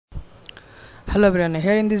Hello everyone,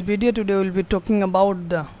 here in this video today we will be talking about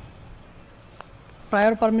the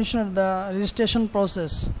prior permission of the registration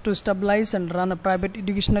process to stabilize and run a private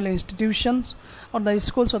educational institutions or the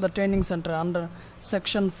schools or the training center under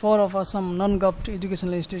section 4 of Assam Non-Govt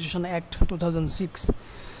Educational Institution Act 2006.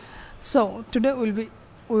 So today we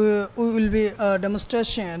will be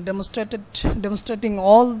demonstrating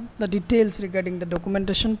all the details regarding the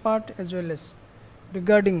documentation part as well as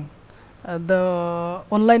regarding the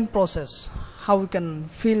online process, how we can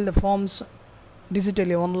fill the forms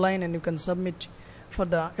digitally online and you can submit for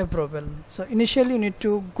the approval. So initially you need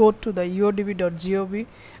to go to the uodb.gov,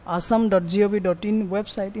 assam.gov.in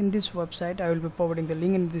website. In this website I will be providing the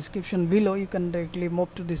link in the description below. You can directly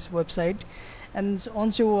move to this website, and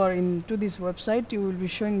once you are into this website you will be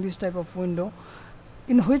showing this type of window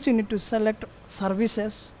in which you need to select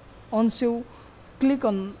services. Once you click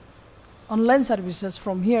on online services,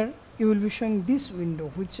 from here you will be showing this window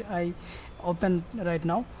which I opened right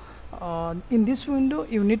now. In this window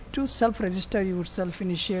you need to self-register yourself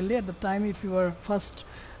initially. At the time, if you are first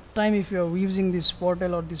time if you are using this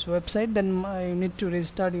portal or this website, then you need to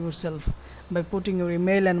register yourself by putting your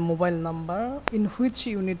email and mobile number, in which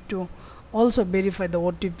you need to also verify the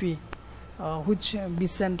OTP which be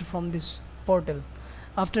sent from this portal.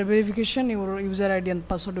 After verification, your user ID and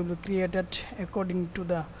password will be created according to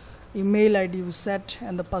the email ID you set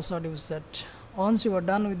and the password you set. Once you are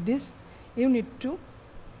done with this, you need to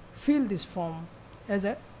fill this form as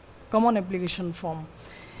a common application form.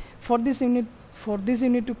 For this you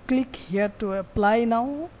need to click here to apply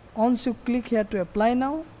now. Once you click here to apply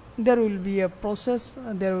now, there will be a process.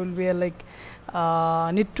 There will be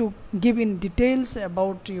a need to give in details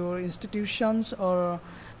about your institutions or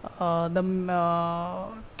the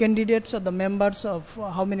candidates or the members, of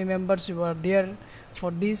how many members you are there for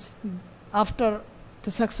this. After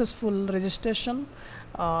the successful registration,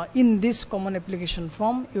 in this common application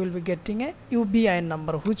form you will be getting a UBI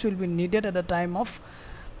number which will be needed at the time of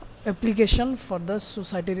application for the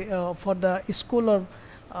society, for the school or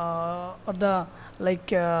the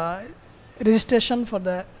registration for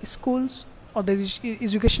the schools or the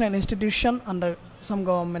educational institution under some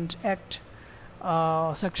government act,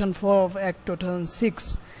 section 4 of Act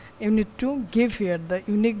 2006. You need to give here the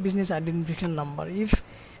unique business identification number. If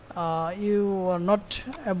you are not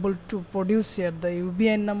able to produce here the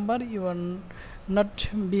UBI number, you will not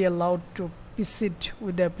be allowed to proceed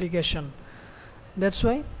with the application. That's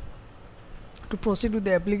why to proceed with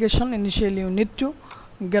the application, initially you need to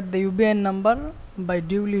get the UBI number by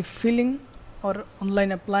duly filling or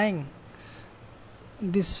online applying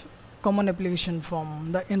this common application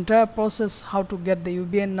form. The entire process, how to get the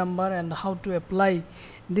UBI number and how to apply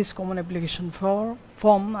this common application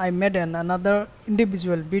form, I made another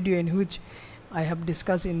individual video in which I have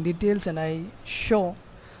discussed in details, and I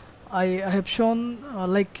have shown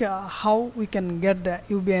how we can get the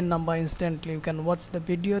UBI number instantly. You can watch the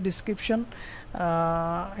video description.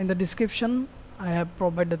 In the description I have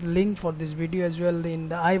provided link for this video as well. In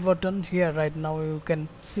the I button here right now you can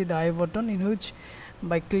see the I button, in which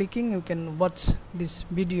by clicking you can watch this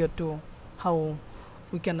video to how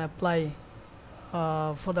we can apply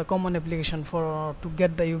for the common application to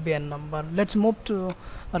get the UBI number. Let's move to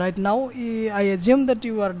right now. I assume that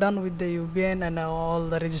you are done with the UBI and all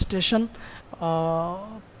the registration,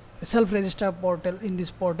 self-register portal. In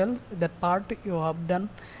this portal, that part you have done,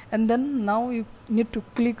 and then now you need to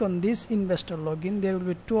click on this investor login. There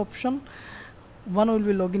will be two options. One will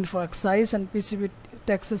be login for excise and PCB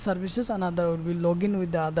taxes services, another will be login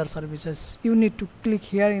with the other services. You need to click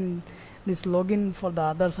here in this login for the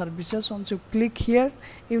other services. Once you click here,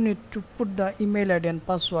 you need to put the email ID and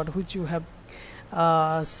password which you have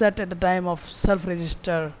set at the time of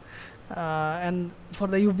self-register, and for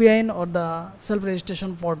the UBI or the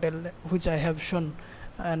self-registration portal which I have shown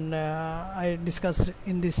and I discussed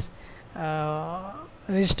in this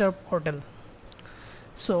register portal.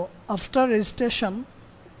 So after registration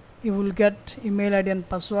you will get email ID and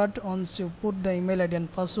password. Once you put the email ID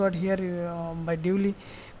and password here, by duly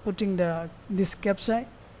putting this captcha,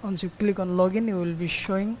 once you click on login, you will be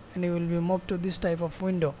showing and you will be moved to this type of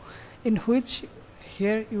window, in which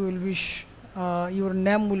here you will be your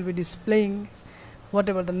name will be displaying,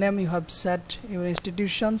 whatever the name you have set, your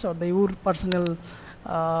institutions or your personal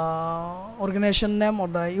organization name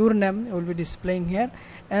or your name will be displaying here,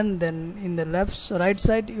 and then in the right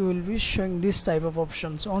side you will be showing this type of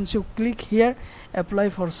options. Once you click here apply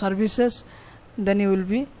for services, then you will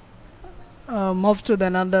be moved to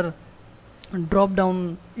another drop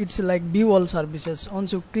down. It's like view all services.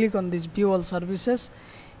 Once you click on this view all services,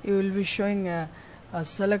 you will be showing a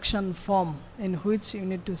selection form in which you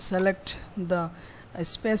need to select the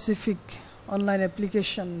specific online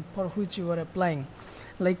application for which you are applying.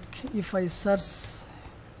 Like if I search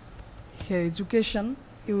here education,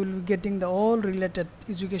 you will be getting the all related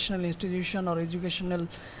educational institution or educational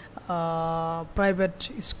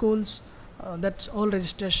private schools, that's all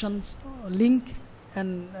registrations link,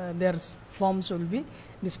 and their forms will be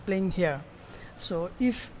displaying here. So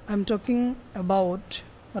if I'm talking about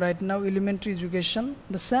right now elementary education,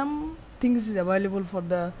 the same things is available for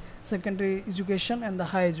the secondary education and the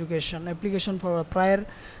higher education. Application for a prior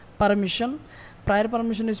permission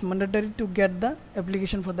is mandatory to get the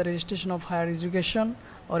application for the registration of higher education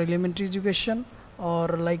or elementary education or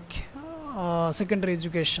like secondary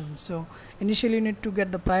education. So initially you need to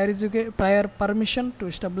get the prior permission to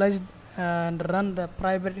establish and run the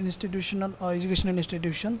private institutional or educational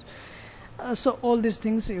institutions. So all these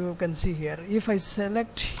things you can see here. If I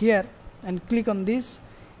select here and click on this,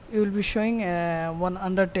 you will be showing one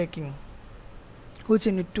undertaking which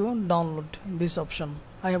you need to download. This option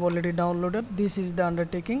I have already downloaded. This is the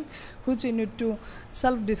undertaking which you need to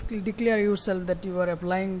self-declare yourself that you are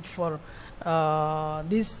applying for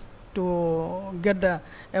this to get the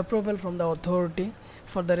approval from the authority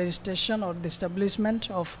for the registration or the establishment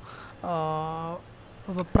of a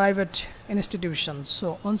private institution.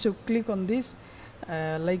 So once you click on this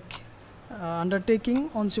undertaking,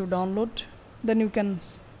 once you download, then you can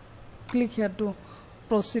click here to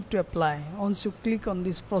proceed to apply. Once you click on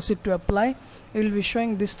this proceed to apply, it will be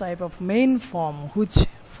showing this type of main form, which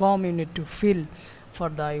form you need to fill for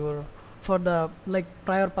the like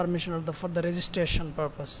prior permission or for the registration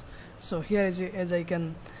purpose. So here as I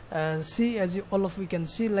can see, all of you can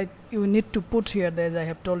see, like you need to put here, as I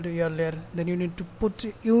have told you earlier, then you need to put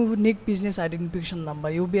unique business identification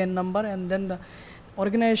number, UBN number, and then the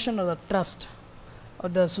organization or the trust or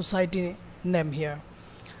the society name here.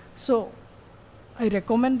 So I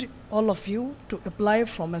recommend all of you to apply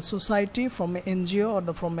from a society, from an NGO,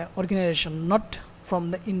 or from an organization, not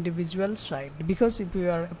from the individual side, because if you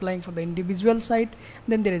are applying for the individual side,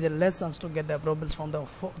 then there is a less chance to get the approvals from the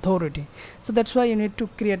authority. So that's why you need to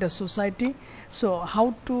create a society. So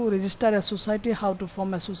how to register a society, how to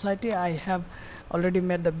form a society, I have already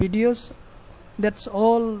made the videos. That's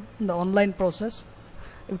all the online process.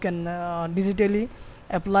 You can digitally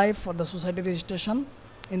apply for the society registration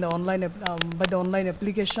in the online by the online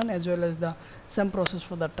application, as well as the same process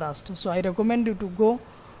for the trust. So I recommend you to go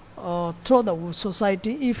through the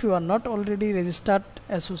society. If you are not already registered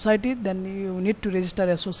a society, then you need to register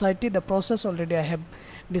a society. The process already I have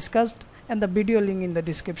discussed, and the video link in the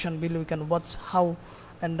description below. You can watch how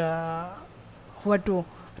and where to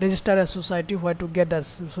register a society, where to get a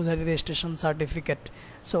society registration certificate.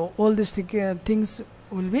 So all these things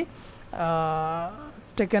will be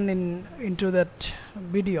taken into that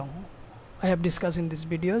video I have discussed in this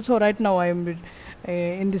video. So right now I am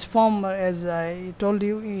in this form, as I told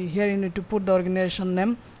you, here you need to put the organization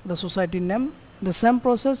name, the society name. The same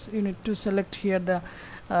process, you need to select here the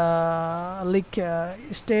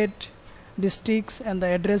state, districts, and the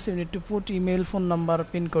address. You need to put email, phone number,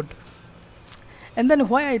 pin code. And then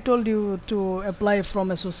why I told you to apply from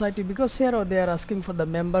a society, because here they are asking for the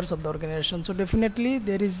members of the organization. So definitely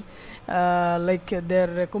there is they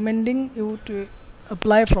are recommending you to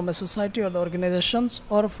apply from a society or the organizations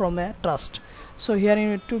or from a trust. So here you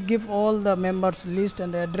need to give all the members list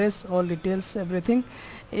and address, all details, everything.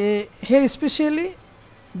 Here especially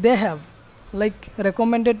they have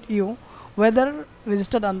recommended you whether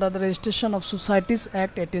registered under the Registration of Societies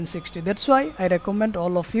Act 1860. That's why I recommend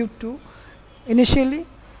all of you to initially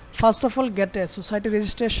first of all get a society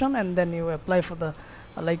registration, and then you apply for the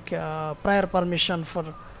prior permission for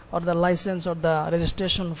or the license or the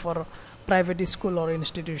registration for private school or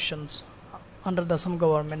institutions under the Assam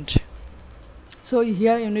government. So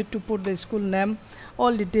here you need to put the school name,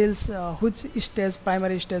 all details, which stage,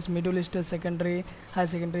 primary stage, middle stage, secondary, high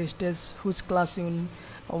secondary stage, which class you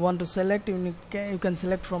want to select. You can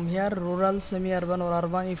select from here rural, semi-urban or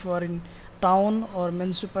urban. If you are in town or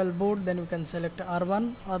municipal board, then you can select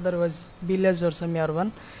urban, otherwise village or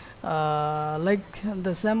semi-urban. Like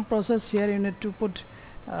the same process here, you need to put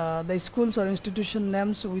the schools or institution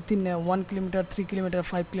names within 1 kilometer, 3 kilometer,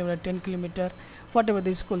 5 kilometer, 10 kilometer, whatever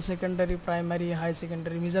the school, secondary, primary, high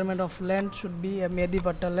secondary. Measurement of land should be a Medi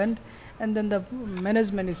Patta land, and then the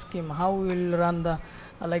management scheme, how we will run the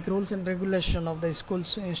rules and regulation of the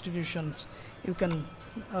schools, institutions. You can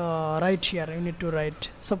write here, you need to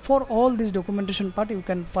write. So for all this documentation part, you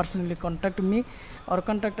can personally contact me or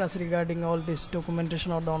contact us regarding all this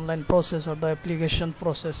documentation or the online process or the application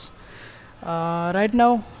process. Right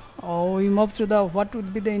now we move to the what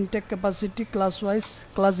would be the intake capacity class wise,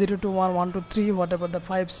 class 0 to 1, 1 to 3, whatever the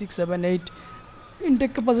 5, 6, 7, 8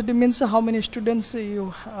 intake capacity means how many students you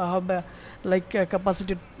have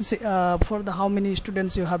capacity for the how many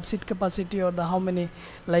students you have seat capacity, or the how many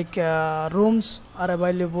rooms are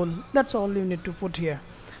available. That's all you need to put here.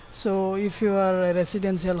 So if you are a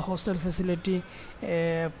residential hostel facility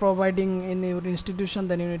providing in your institution,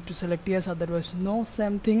 then you need to select yes, otherwise no.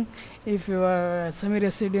 Same thing if you are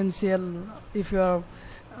semi-residential, if you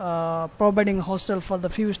are providing hostel for the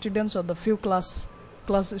few students or the few class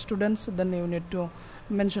students, then you need to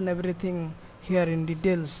mention everything here in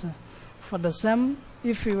details. For the same,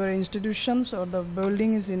 if your institutions or the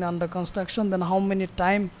building is in under construction, then how many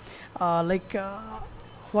time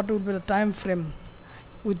what would be the time frame,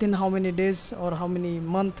 within how many days or how many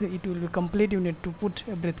months it will be complete, you need to put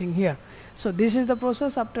everything here. So this is the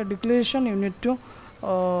process. After declaration, you need to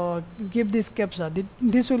give this CAPTCHA.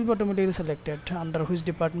 This will be automatically selected under which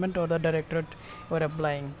department or the directorate you are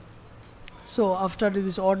applying. So after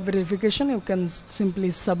this odd verification, you can simply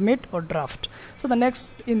submit or draft. So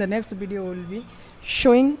in the next video we will be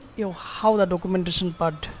showing you how the documentation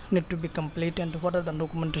part need to be complete and what are the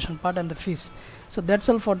documentation part and the fees. So that's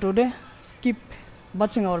all for today. Keep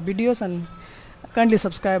watching our videos and kindly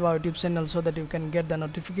subscribe our YouTube channel so that you can get the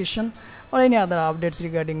notification or any other updates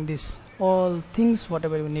regarding this all things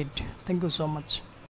whatever you need. Thank you so much.